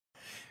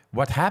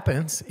What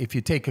happens if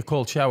you take a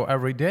cold shower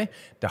every day?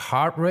 The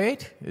heart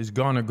rate is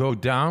going to go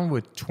down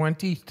with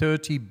 20,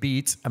 30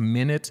 beats a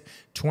minute,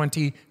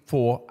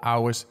 24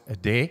 hours a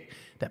day.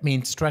 That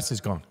means stress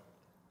is gone.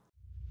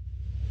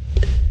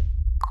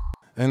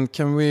 And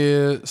can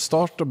we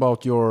start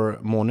about your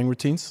morning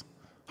routines?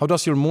 How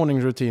does your morning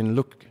routine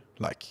look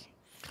like?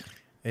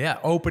 Yeah,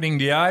 opening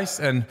the eyes,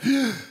 and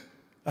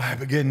I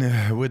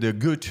begin with a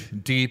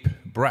good deep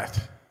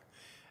breath.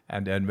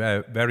 And then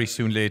very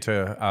soon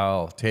later,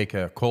 I'll take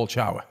a cold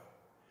shower.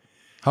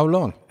 How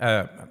long?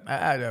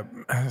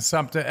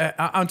 Something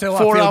until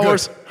 4 I feel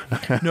hours.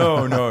 Good.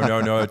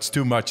 No. It's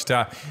too much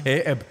time.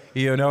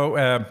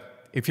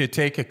 If you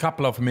take a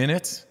couple of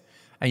minutes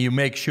and you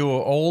make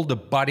sure all the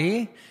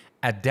body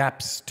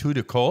adapts to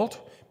the cold,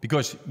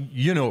 because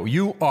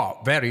you are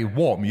very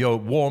warm. You're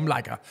warm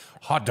like a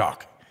hot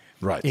dog.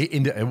 Right.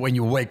 When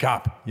you wake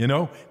up,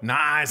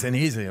 nice and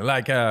easy,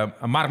 like a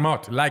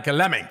marmot, like a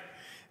lemming.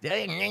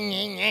 I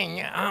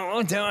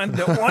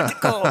don't want to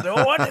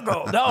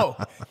go. No,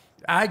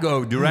 I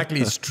go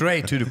directly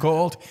straight to the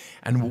cold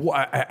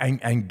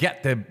and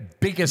get the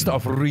biggest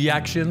of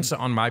reactions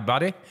on my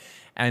body,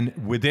 and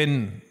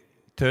within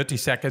 30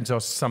 seconds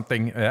or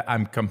something,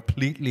 I'm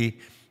completely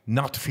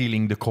not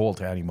feeling the cold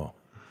anymore.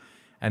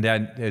 And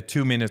then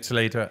 2 minutes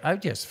later, I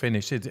just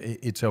finish it.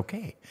 It's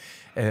okay.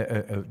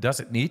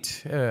 Doesn't need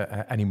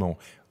anymore.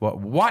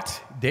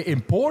 What the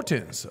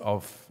importance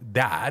of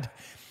that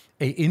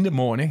in the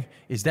morning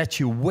is that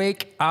you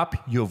wake up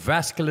your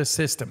vascular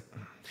system.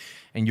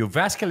 And your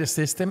vascular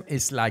system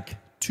is like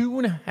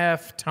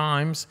 2.5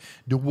 times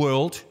the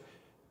world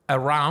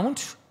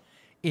around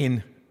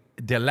in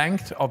the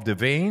length of the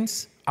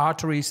veins,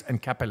 arteries,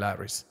 and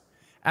capillaries.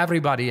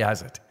 Everybody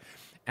has it.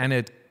 And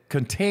it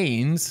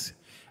contains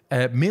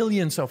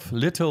millions of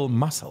little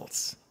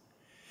muscles.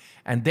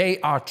 And they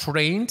are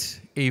trained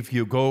if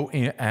you go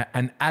in,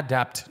 and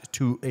adapt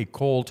to a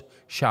cold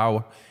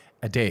shower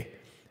a day.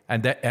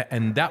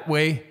 And that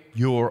way,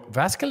 your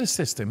vascular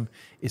system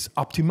is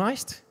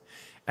optimized,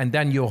 and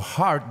then your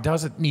heart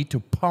doesn't need to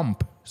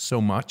pump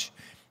so much,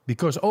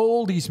 because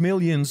all these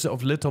millions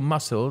of little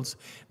muscles,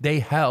 they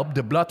help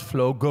the blood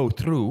flow go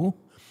through.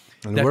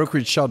 And work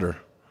with each other.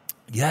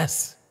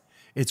 Yes,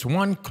 it's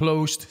one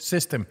closed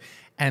system,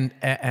 and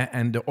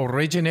the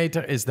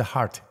originator is the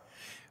heart.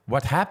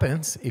 What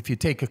happens if you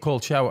take a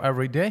cold shower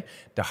every day?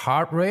 The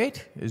heart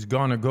rate is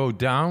going to go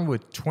down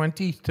with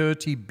 20,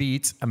 30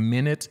 beats a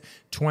minute,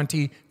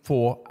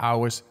 24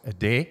 hours a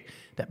day.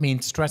 That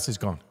means stress is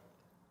gone.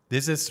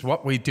 This is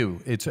what we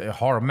do. It's a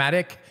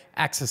hormetic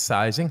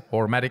exercising,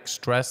 hormetic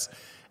stress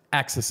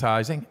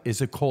exercising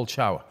is a cold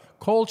shower.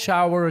 Cold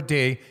shower a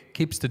day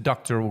keeps the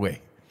doctor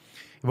away.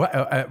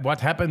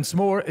 What happens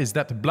more is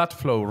that the blood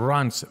flow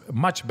runs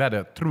much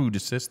better through the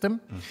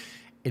system.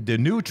 The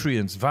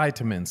nutrients,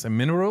 vitamins, and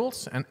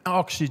minerals, and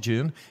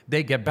oxygen,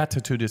 they get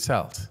better to the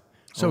cells.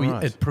 So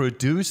it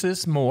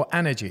produces more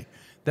energy.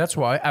 That's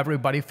why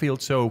everybody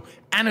feels so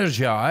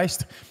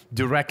energized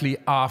directly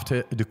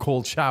after the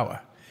cold shower,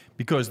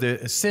 because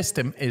the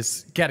system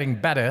is getting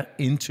better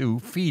into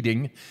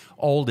feeding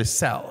all the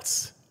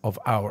cells of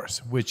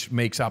ours, which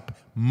makes up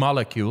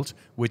molecules,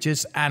 which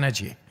is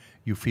energy.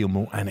 You feel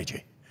more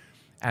energy.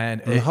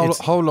 And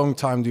how long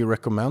time do you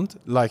recommend?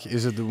 Like,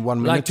 is it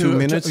 1 minute, 2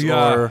 minutes,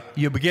 or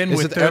you begin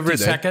with 30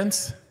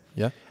 seconds?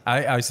 Yeah.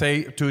 I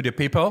say to the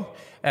people,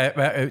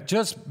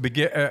 just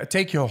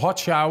take your hot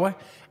shower,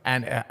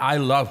 and I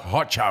love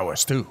hot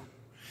showers too.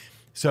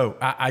 So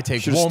I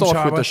take warm start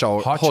shower, with the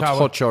shower,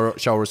 hot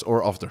showers,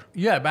 or after.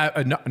 Yeah,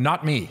 but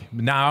not me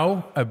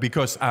now,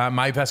 because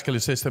my vascular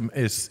system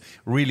is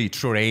really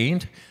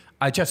trained.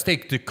 I just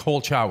take the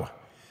cold shower.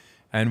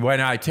 And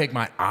when I take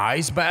my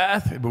ice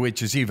bath,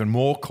 which is even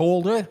more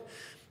colder,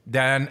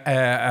 then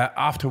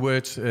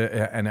afterwards,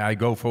 and I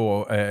go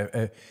for,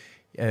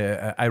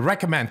 I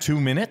recommend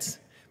 2 minutes,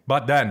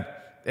 but then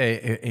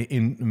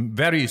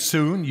very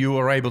soon you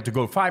are able to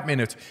go 5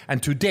 minutes.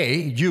 And today,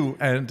 you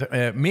and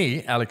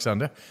me,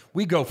 Alexander,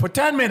 we go for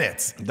 10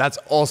 minutes. That's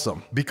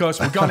awesome. Because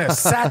we're going to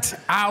set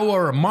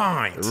our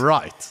mind.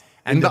 Right.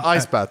 And in the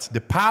ice bath. The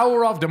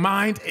power of the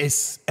mind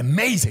is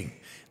amazing.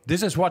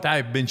 This is what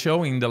I've been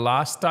showing in the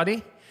last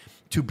study,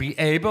 to be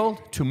able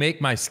to make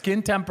my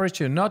skin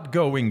temperature not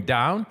going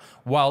down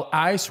while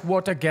ice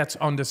water gets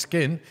on the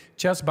skin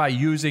just by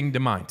using the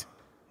mind.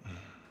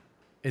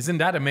 Isn't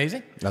that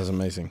amazing? That's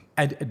amazing.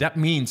 And that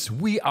means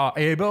we are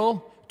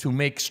able to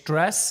make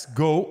stress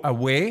go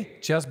away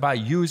just by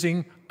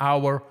using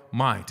our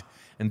mind.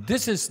 And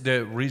this is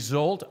the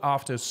result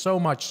after so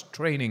much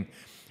training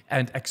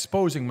and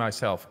exposing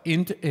myself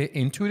into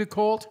the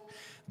cold,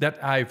 that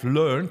I've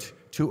learned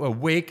to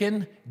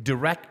awaken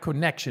direct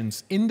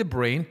connections in the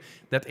brain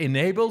that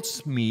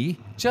enables me,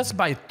 just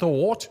by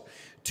thought,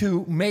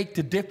 to make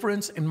the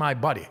difference in my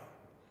body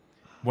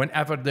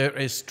whenever there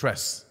is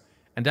stress.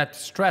 And that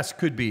stress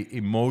could be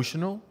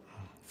emotional,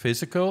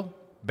 physical,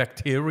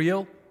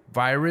 bacterial,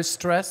 virus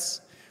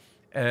stress.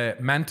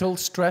 mental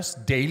stress,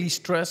 daily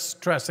stress,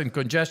 stress and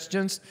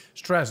congestions,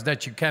 stress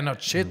that you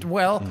cannot shit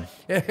well,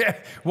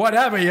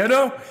 whatever, you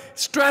know.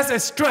 Stress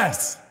is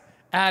stress.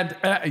 And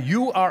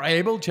you are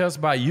able,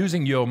 just by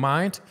using your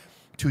mind,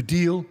 to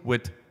deal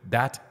with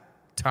that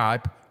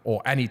type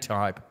or any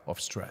type of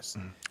stress.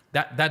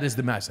 That is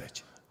the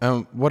message.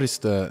 What is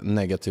the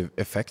negative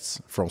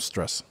effects from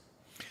stress?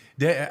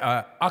 You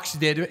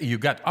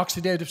got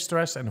oxidative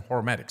stress and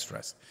hormetic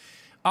stress.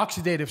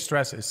 Oxidative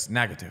stress is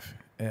negative.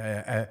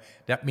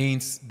 That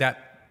means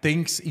that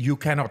things you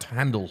cannot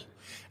handle,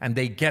 and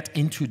they get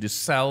into the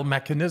cell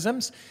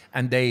mechanisms,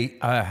 and they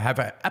have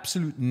an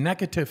absolute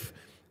negative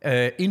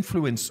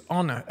influence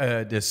on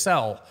the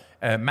cell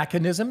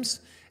mechanisms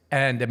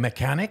and the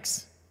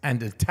mechanics and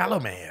the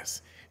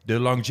telomeres, the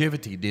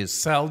longevity, the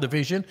cell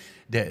division,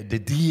 the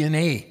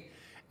DNA.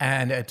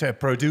 And it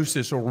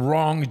produces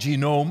wrong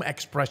genome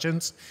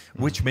expressions,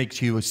 which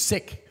makes you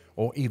sick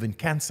or even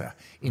cancer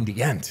in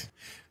the end.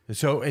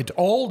 So it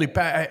all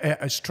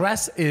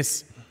stress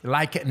is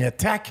like an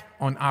attack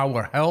on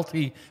our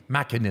healthy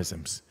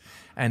mechanisms.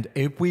 And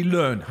if we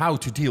learn how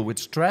to deal with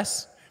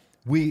stress,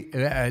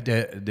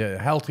 the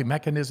healthy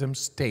mechanisms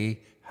stay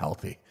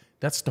healthy.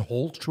 That's the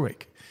whole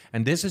trick.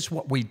 And this is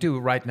what we do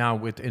right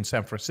now in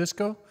San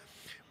Francisco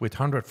with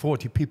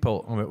 140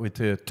 people, with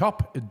the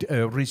top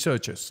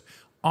researchers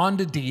on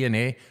the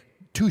DNA,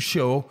 to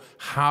show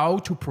how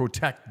to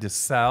protect the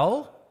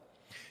cell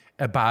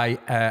by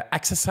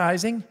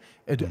exercising,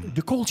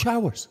 the cold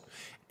showers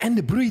and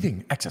the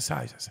breathing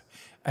exercises.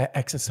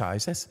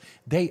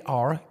 They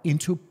are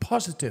into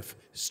positive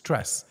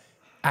stress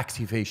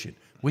activation,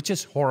 which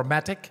is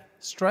hormetic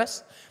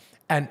stress,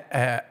 and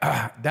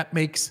that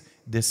makes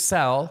the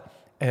cell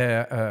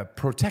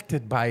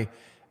protected by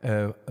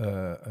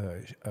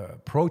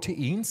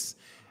proteins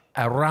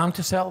around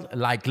the cell,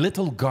 like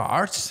little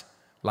guards,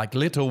 like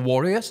little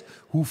warriors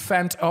who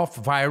fend off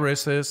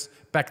viruses,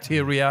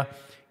 bacteria,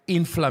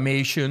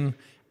 inflammation,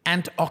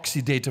 and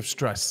oxidative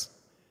stress.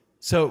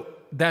 So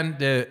then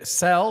the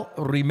cell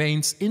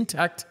remains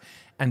intact,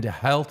 and the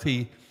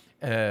healthy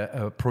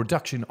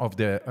production of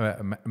the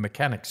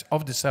mechanics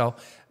of the cell,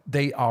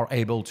 they are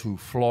able to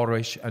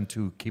flourish and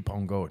to keep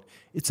on going.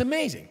 It's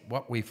amazing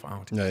what we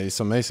found. Yeah,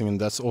 it's amazing,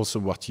 and that's also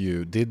what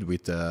you did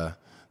with the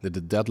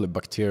deadly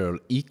bacterial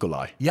E.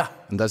 coli. Yeah.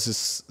 And that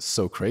is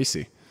so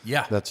crazy.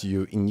 Yeah. That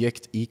you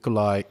inject E.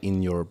 coli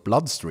in your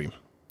bloodstream.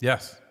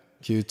 Yes.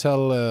 Can you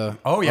tell us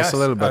yes. a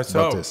little bit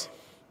about this?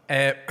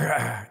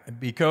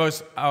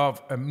 Because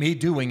of me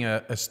doing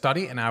a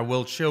study, and I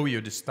will show you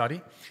the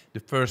study.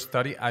 The first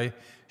study,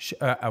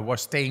 I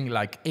was staying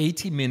like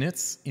 80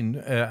 minutes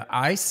in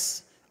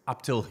ice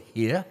up till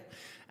here,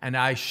 and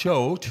I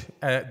showed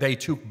they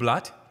took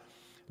blood,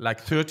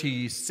 like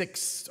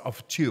 36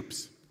 of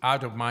tubes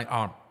out of my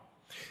arm,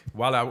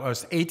 while I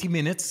was 80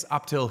 minutes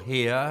up till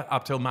here,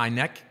 up till my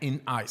neck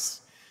in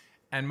ice.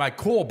 And my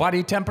core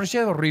body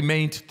temperature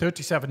remained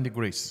 37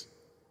 degrees,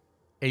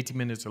 80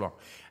 minutes long.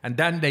 And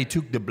then they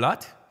took the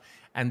blood,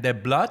 and the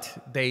blood,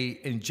 they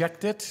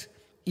injected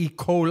E.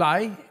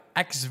 coli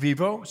ex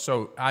vivo,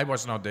 so I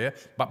was not there,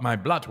 but my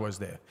blood was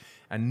there.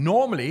 And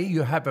normally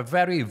you have a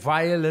very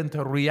violent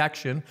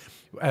reaction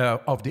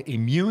of the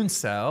immune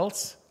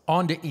cells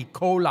on the E.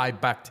 coli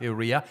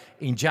bacteria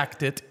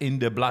injected in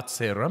the blood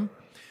serum,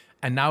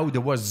 and now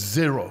there was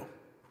zero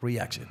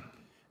reaction.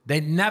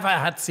 They never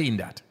had seen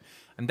that.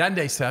 And then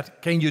they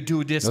said, can you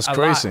do this? That's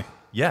crazy.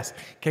 Yes.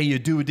 Can you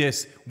do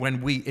this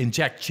when we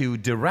inject you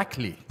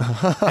directly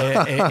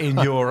in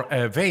your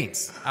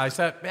veins? I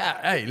said,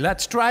 yeah, hey,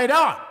 let's try it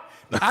on.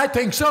 I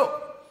think so.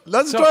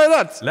 Let's try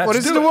that. What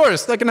is the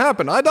worst that can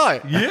happen? I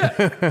die.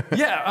 Yeah.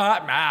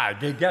 Yeah.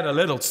 They get a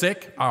little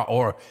sick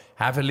or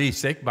heavily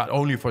sick, but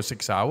only for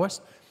 6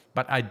 hours.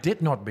 But I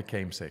did not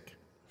become sick.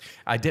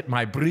 I did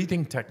my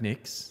breathing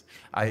techniques.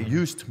 I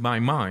used my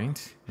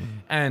mind,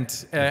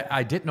 and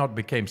I did not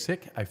become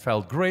sick. I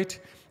felt great,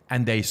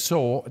 and they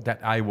saw that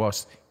I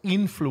was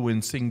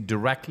influencing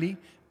directly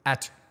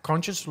at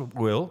conscious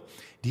will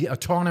the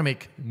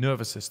autonomic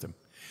nervous system,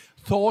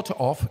 thought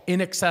of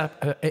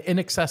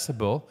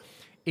inaccessible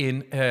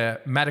in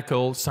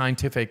medical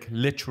scientific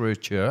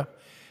literature,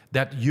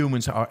 that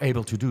humans are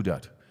able to do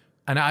that.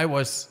 And I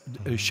was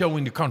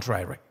showing the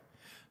contrary.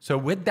 So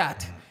with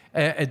that,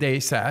 they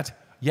said,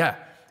 yeah,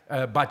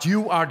 but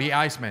you are the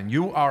Iceman.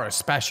 You are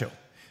special.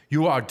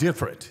 You are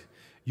different.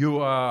 You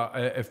are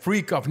a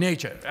freak of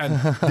nature. And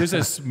this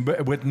is,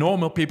 with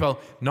normal people,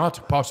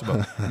 not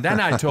possible. And then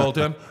I told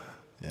them,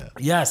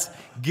 yes,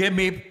 give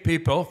me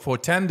people for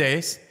 10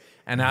 days,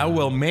 and I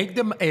will make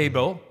them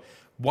able,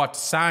 what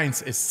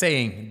science is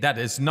saying that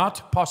is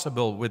not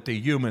possible with the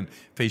human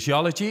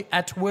physiology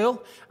at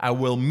will, I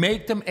will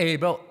make them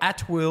able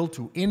at will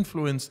to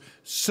influence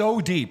so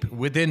deep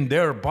within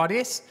their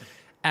bodies,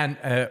 and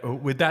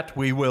with that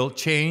we will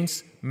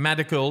change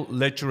medical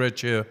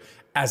literature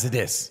as it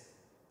is.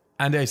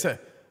 And they said,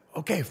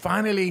 okay,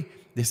 finally,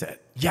 they said,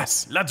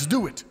 yes, let's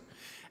do it.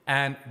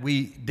 And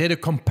we did a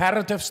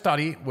comparative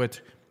study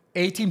with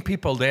 18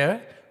 people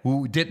there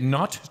who did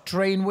not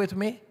train with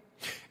me.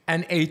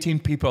 and 18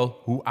 people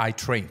who I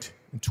trained.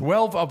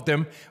 12 of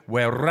them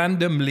were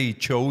randomly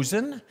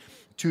chosen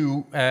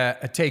to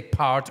take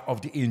part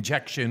of the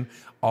injection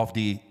of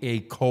the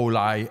E.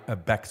 coli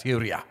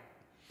bacteria.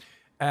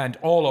 And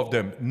all of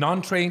them,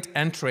 non-trained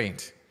and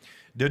trained.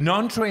 The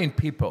non-trained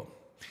people,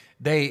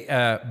 they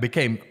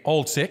became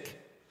all sick.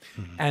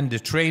 And the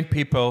trained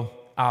people,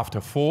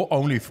 after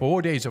only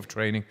 4 days of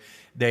training,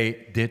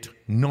 they did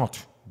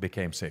not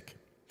become sick.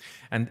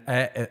 And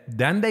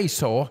then they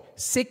saw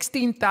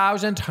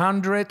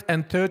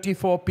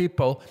 16,134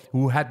 people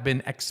who had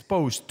been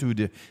exposed to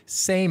the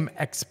same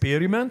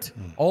experiment,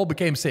 all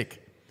became sick.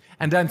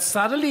 And then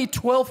suddenly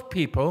 12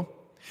 people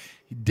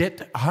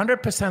did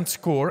 100%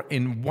 score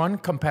in one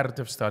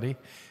comparative study,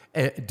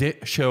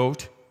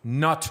 showed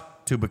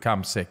not to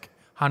become sick.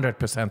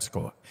 100%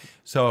 score.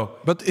 So,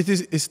 but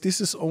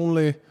this is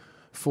only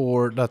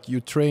for that you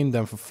train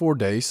them for 4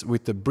 days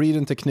with the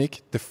breathing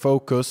technique, the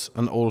focus,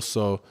 and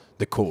also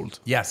the cold.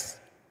 Yes,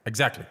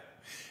 exactly.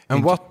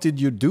 And what did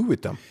you do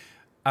with them?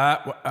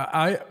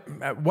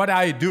 What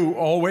I do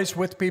always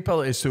with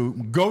people is to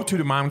go to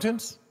the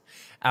mountains.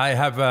 I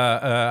have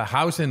a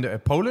house in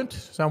Poland,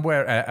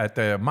 somewhere at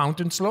the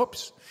mountain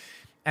slopes.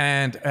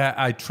 And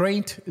I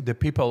trained the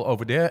people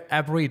over there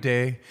every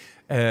day,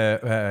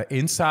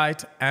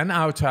 inside and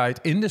outside,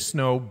 in the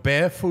snow,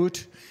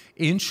 barefoot,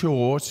 in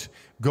shorts,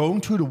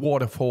 going to the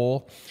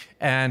waterfall,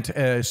 and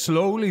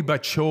slowly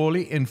but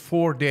surely in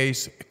 4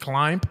 days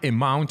climb a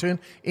mountain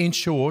in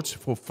shorts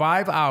for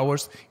 5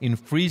 hours in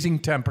freezing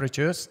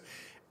temperatures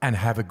and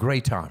have a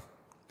great time.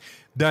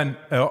 Then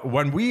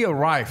when we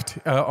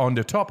arrived on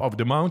the top of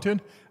the mountain,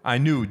 I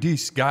knew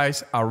these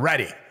guys are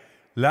ready.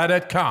 Let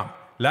it come.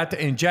 Let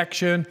the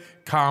injection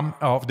come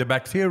of the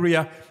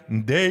bacteria.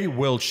 They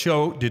will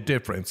show the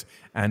difference.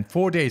 And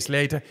 4 days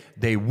later,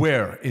 they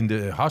were in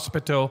the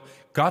hospital,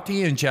 got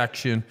the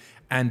injection,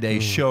 and they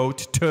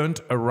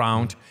turned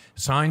around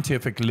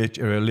scientific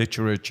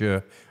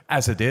literature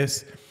as it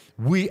is.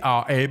 We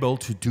are able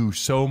to do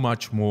so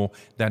much more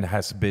than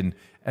has been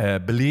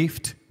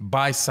believed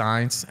by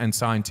science and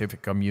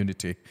scientific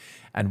community.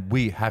 And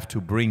we have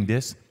to bring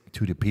this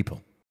to the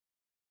people.